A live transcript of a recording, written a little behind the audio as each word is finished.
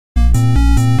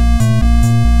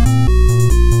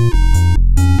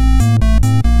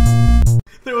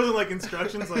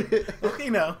instructions. Like, okay,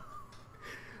 now.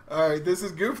 All right, this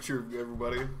is Goof Troop,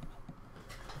 everybody.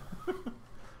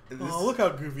 Oh, look how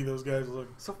goofy those guys look.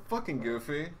 So fucking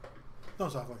goofy.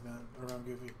 Don't talk like that around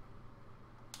Goofy.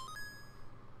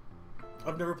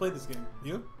 I've never played this game.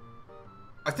 You?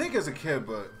 I think as a kid,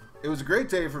 but it was a great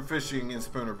day for fishing in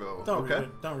Spoonerville. Don't read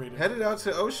it. Don't read it. Headed out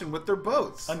to the ocean with their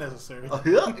boats. Unnecessary.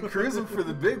 Yeah, cruising for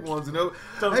the big ones. And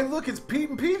hey, look, it's Pete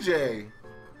and PJ.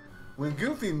 When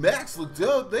Goofy and Max looked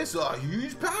up, they saw a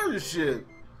huge pirate ship.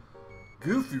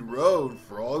 Goofy rode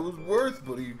for all it was worth,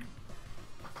 but he...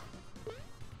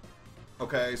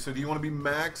 Okay, so do you want to be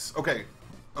Max? Okay,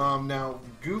 now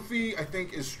Goofy, I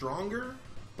think, is stronger,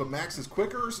 but Max is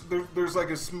quicker. So there's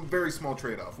like a very small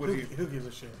trade-off. Who gives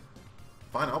a shit?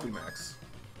 Fine, I'll be Max.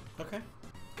 Okay.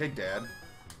 Okay, Dad.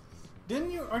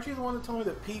 Aren't you the one that told me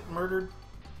that Pete murdered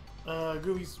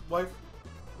Goofy's wife?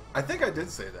 I think I did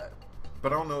say that,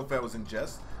 but I don't know if that was in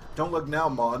jest. Don't look now,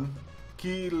 Mon.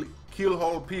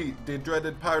 Keelhaul Pete, the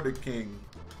dreaded pirate king.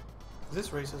 Is this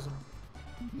racism?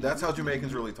 That's how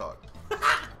Jamaicans really talk.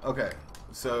 Okay,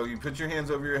 so you put your hands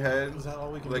over your head. Is that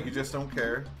all we can like do? you just don't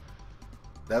care.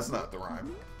 That's not the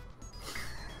rhyme.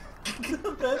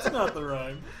 That's not the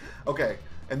rhyme. Okay,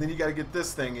 and then you gotta get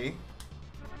this thingy.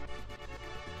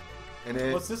 And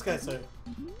it... What's this guy say?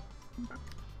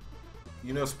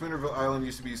 You know, Spoonerville Island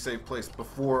used to be a safe place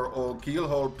before old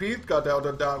Keelhaul Pete got out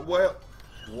of that well.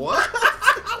 What?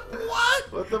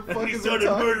 What? What the fuck he is started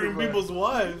murdering about? people's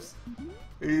wives.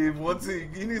 He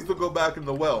needs to go back in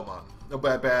the well, man. No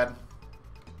bad.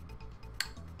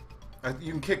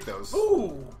 You can kick those.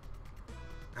 Ooh.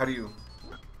 How do you?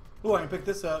 Ooh, I can pick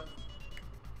this up.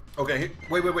 Okay,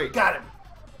 wait. Got him.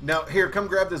 Now, here, come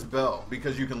grab this bell,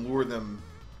 because you can lure them.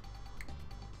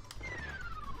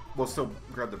 Well, still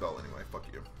grab the bell anyway. Fuck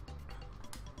you.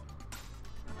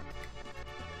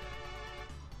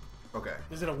 Okay.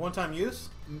 Is it a one-time use?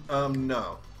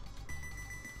 No.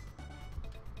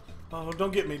 Oh,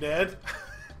 don't get me, Dad.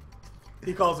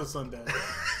 He calls his son Dad.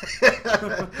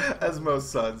 As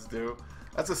most sons do.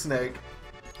 That's a snake.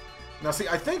 Now, see,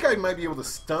 I think I might be able to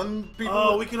stun people.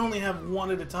 Oh, we can only have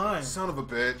one at a time. Son of a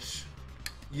bitch.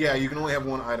 Yeah, you can only have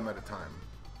one item at a time.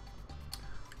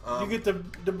 You get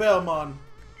the bell, Mon.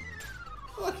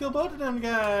 Oh, I killed both of them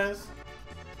guys.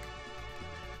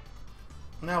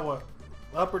 Now what?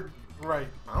 Up or right?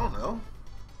 I don't know.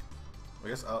 I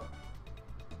guess up.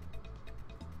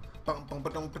 Bum, bum,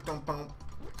 ba-dum, ba-dum, bum.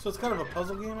 So it's kind of a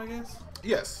puzzle game, I guess?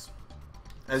 Yes.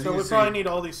 As So you we see, probably need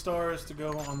all these stars to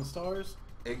go on the stars?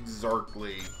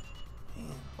 Exactly.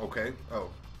 Okay. Oh,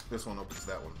 this one opens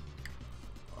that one.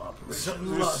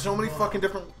 There's so many fucking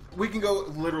different... We can go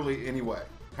literally any way.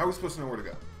 How are we supposed to know where to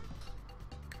go?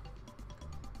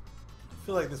 I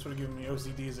feel like this would have given me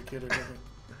OCD as a kid or something.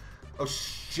 Oh,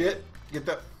 shit. Get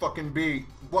that fucking beat.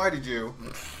 Why did you?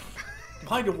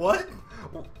 Why did what?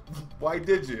 Why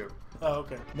did you? Oh,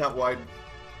 okay. Not why...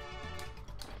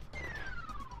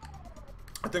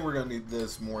 I think we're gonna need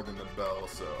this more than the bell,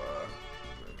 so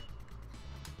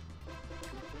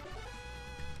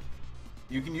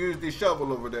you can use the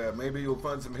shovel over there. Maybe you'll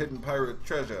find some hidden pirate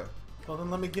treasure. Well, then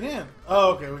let me get in.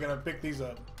 Oh, okay. We're gonna pick these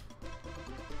up.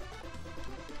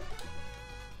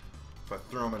 If I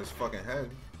throw him at his fucking head.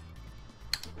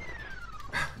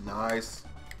 Nice.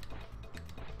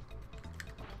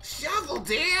 Shovel,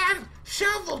 Dad!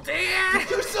 Shovel, Dad!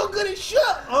 You're so good at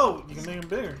shot! Oh, you can make them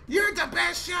bigger. You're the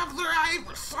best shoveler I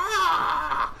ever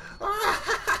saw!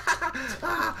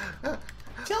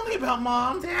 Tell me about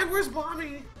Mom. Dad, where's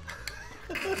Mommy?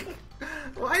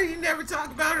 Why do you never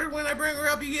talk about her when I bring her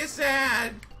up? You get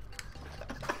sad.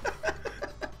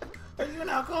 Are you an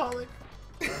alcoholic?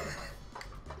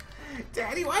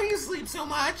 Daddy, why do you sleep so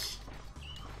much?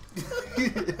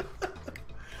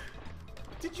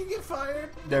 Did you get fired?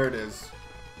 There it is.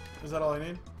 Is that all I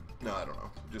need? No, I don't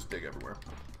know. Just dig everywhere.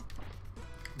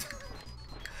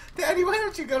 Daddy, why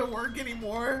don't you go to work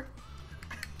anymore?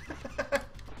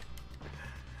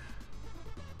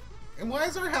 And why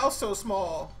is our house so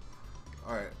small?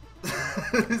 Alright.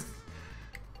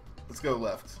 Let's go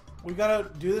left. We gotta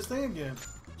do this thing again.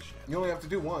 You only have to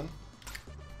do one.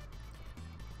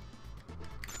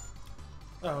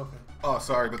 Oh, okay. Oh,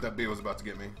 sorry, but that bee was about to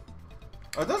get me.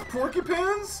 Are those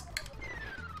porcupines?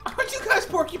 Aren't you guys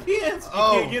porcupines? You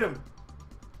Oh. can't get them.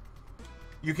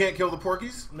 You can't kill the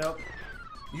porkies? Nope.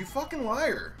 You fucking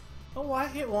liar. Oh, I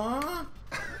hit one.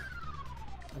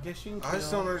 I guess you can kill. I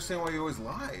just don't understand why you always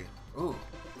lie. Ooh.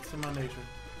 It's in my nature.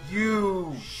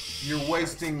 You're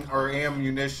wasting our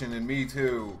ammunition and me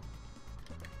too.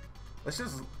 Let's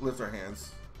just lift our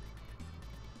hands.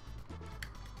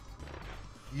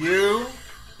 You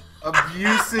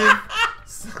abusive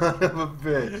son of a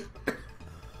bitch.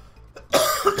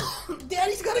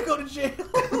 jail.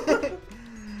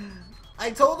 I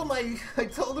told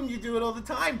them you do it all the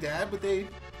time, Dad, but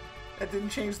that didn't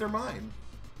change their mind.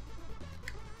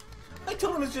 I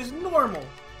told him it's just normal.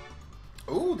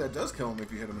 Ooh, that does kill him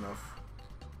if you hit him enough.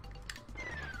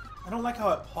 I don't like how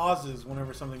it pauses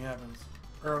whenever something happens.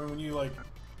 Or when you, like,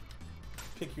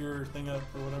 pick your thing up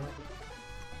or whatever.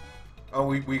 Oh,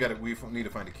 we need to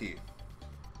find a key.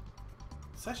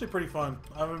 It's actually pretty fun.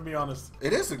 I'm gonna be honest.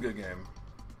 It is a good game.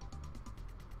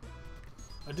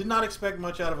 I did not expect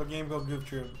much out of a game called Goof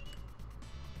Troop.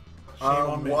 Shame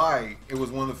on me. Why? It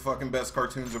was one of the fucking best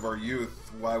cartoons of our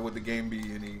youth. Why would the game be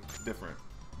any different?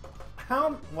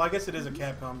 How? Well, I guess it is a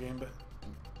Capcom game, but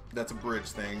that's a bridge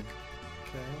thing.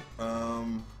 Okay.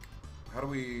 How do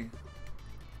we?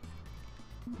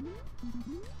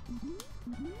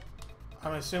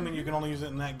 I'm assuming you can only use it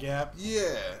in that gap.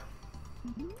 Yeah.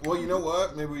 Well, you know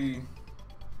what? Maybe we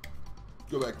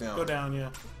go back down. Go down, yeah.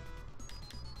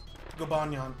 Go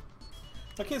Banyan.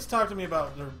 My kids talk to me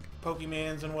about their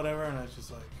Pokemans and whatever, and I was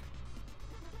just like,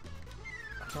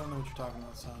 I don't know what you're talking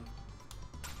about, son.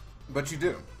 But you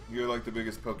do. You're like the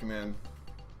biggest Pokemon.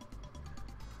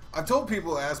 I've told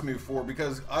people to ask me before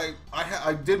because I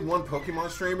did one Pokemon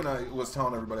stream and I was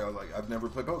telling everybody I was like, I've never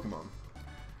played Pokemon.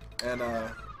 And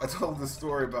I told this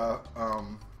story about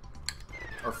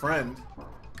our friend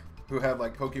who had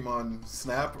like Pokemon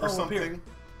Snap or something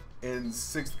in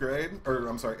 6th grade, or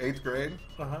I'm sorry, 8th grade.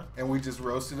 And we just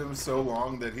roasted him so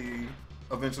long that he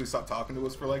eventually stopped talking to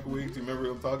us for like a week. Do you remember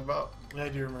what I'm talking about? Yeah, I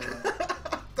do remember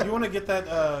that. Do you want to get that?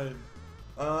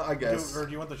 I guess. Or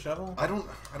do you want the shovel? I don't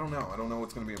know. I don't know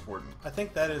what's going to be important. I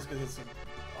think that is because it's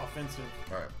offensive.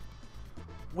 All right.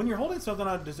 When you're holding something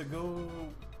out, does it go?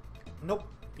 Nope.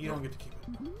 You don't get to keep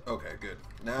it. Okay, good.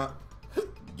 Now,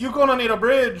 you're gonna need a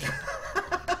bridge.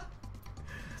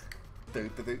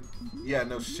 Yeah,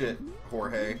 no shit,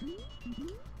 Jorge.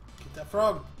 Get that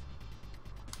frog.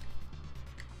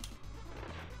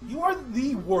 You are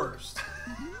the worst.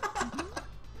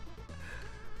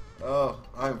 Oh,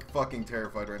 I'm fucking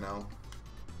terrified right now.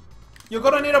 You're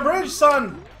gonna need a bridge,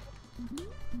 son.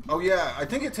 Oh yeah, I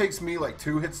think it takes me like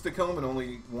 2 hits to kill him and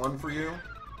only 1 for you.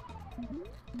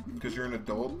 Because you're an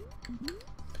adult.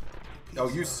 Oh,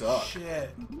 you suck.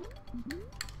 Shit.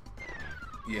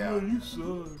 Yeah. Oh, you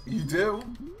suck. You do?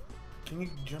 Can you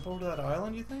jump over to that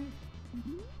island, you think?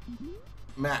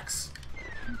 Max.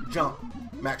 Jump.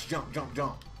 Max, jump, jump,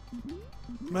 jump.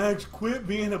 Max, quit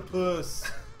being a puss.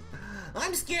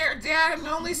 I'm scared, Dad. I'm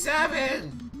only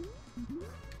 7.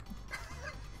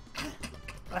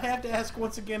 I have to ask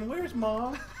once again, where's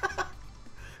Mom?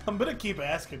 I'm gonna keep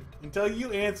asking until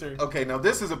you answer. Okay, now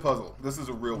this is a puzzle. This is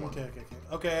a real one.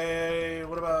 Okay,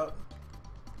 what about...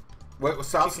 Wait,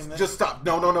 stop. Just stop.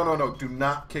 No. Do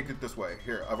not kick it this way.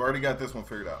 Here, I've already got this one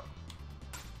figured out.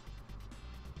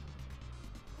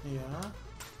 Yeah.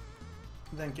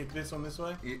 Then kick this one this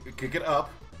way? Kick it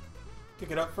up. Kick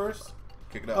it up first?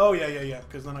 Kick it up. Oh, yeah,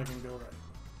 because then I can go right.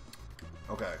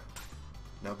 Okay.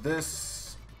 Now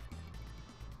this...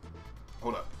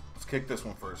 Hold up. Let's kick this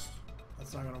one first.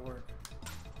 That's not gonna work.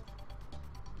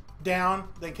 Down.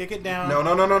 Then kick it down.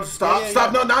 No. Stop.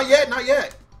 Stop. No, not yet. Not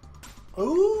yet.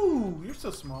 Ooh, you're so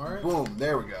smart. Boom.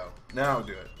 There we go. Now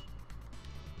do it.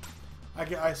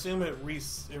 I assume it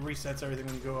resets everything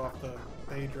when you go off the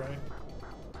page, right?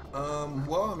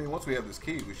 Well, I mean, once we have this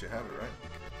key, we should have it, right?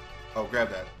 Oh, grab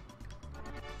that.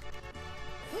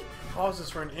 It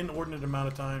pauses for an inordinate amount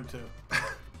of time, too.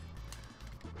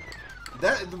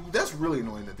 That's really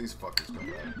annoying that these fuckers come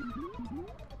back.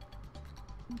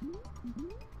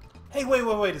 Hey,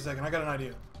 wait a second. I got an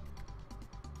idea.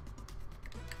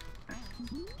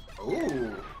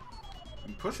 Ooh.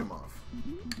 You push him off.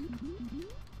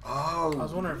 Oh. I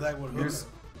was wondering if that would hook him.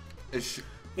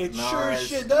 It nice. Sure as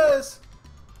shit does.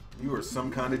 You are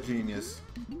some kind of genius.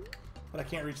 But I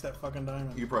can't reach that fucking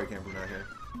diamond. You probably can't from out here.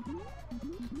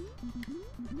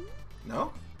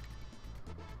 No?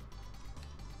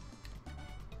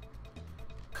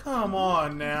 Come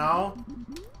on now.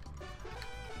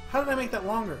 How did I make that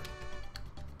longer?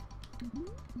 I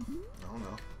don't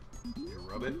know. You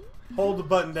rub it? Hold the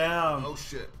button down. Oh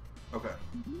shit. Okay.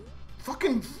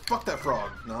 Fucking fuck that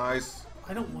frog. Nice.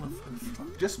 I don't want to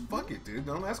fuck. Just fuck it, dude.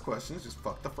 Don't ask questions. Just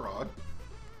fuck the fraud.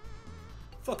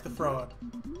 Fuck the fraud.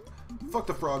 Fuck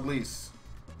the frog lease.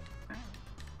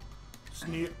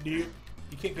 Sneak, dude.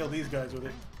 You can't kill these guys with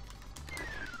it.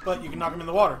 But you can knock them in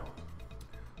the water.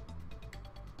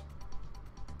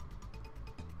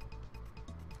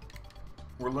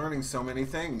 We're learning so many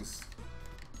things.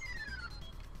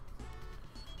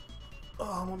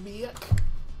 Oh, I'm gonna be it.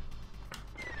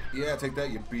 Yeah, take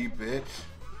that, you bee bitch.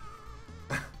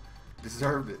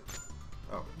 Deserved it.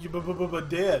 Oh. You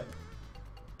dead.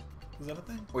 Is that a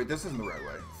thing? Wait, this isn't the right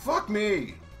way. Fuck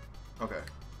me! Okay,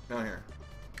 down here.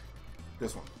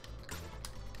 This one.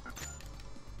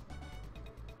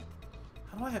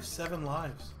 How do I have 7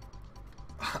 lives?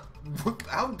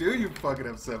 How do you fucking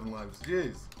have 7 lives?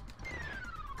 Jeez.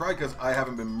 Probably because I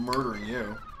haven't been murdering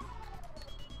you.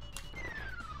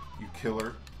 You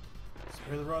killer.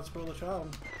 Spare the rod, spoil the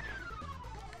child.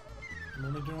 I'm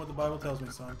only doing what the Bible tells me,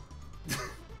 son.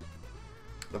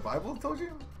 The Bible told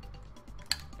you?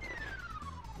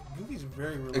 Goofy's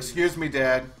very religious. Excuse me,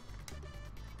 Dad.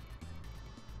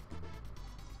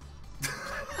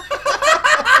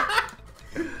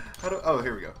 Oh,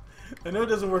 here we go. I know it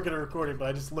doesn't work in a recording, but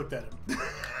I just looked at him.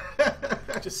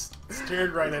 Just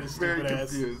stared right at his stupid Very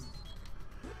confused.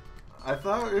 I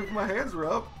thought if my hands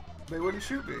were up, they wouldn't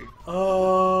shoot me.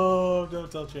 Oh, don't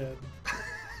tell Chad.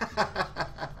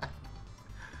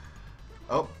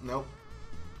 Oh, no.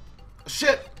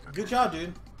 Shit! Good job,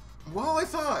 dude. Well, I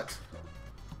thought.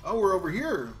 Oh, we're over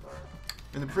here.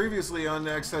 In the previously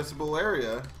inaccessible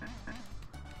area.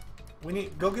 We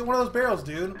need go get one of those barrels,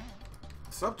 dude.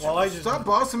 Stop, Well, stop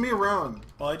bossing me around.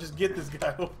 Well, I just get this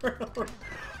guy over and over.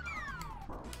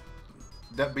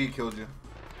 That bee killed you.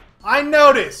 I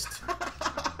noticed!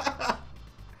 Now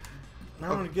I'm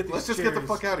gonna get these Let's just cherries. get the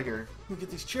fuck out of here. Let me get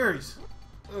these cherries.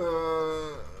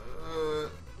 Alright,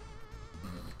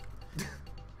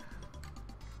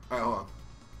 hold on.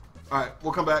 Alright,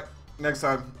 we'll come back next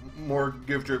time. More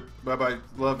gift drip. Bye bye.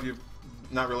 Love you.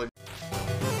 Not really.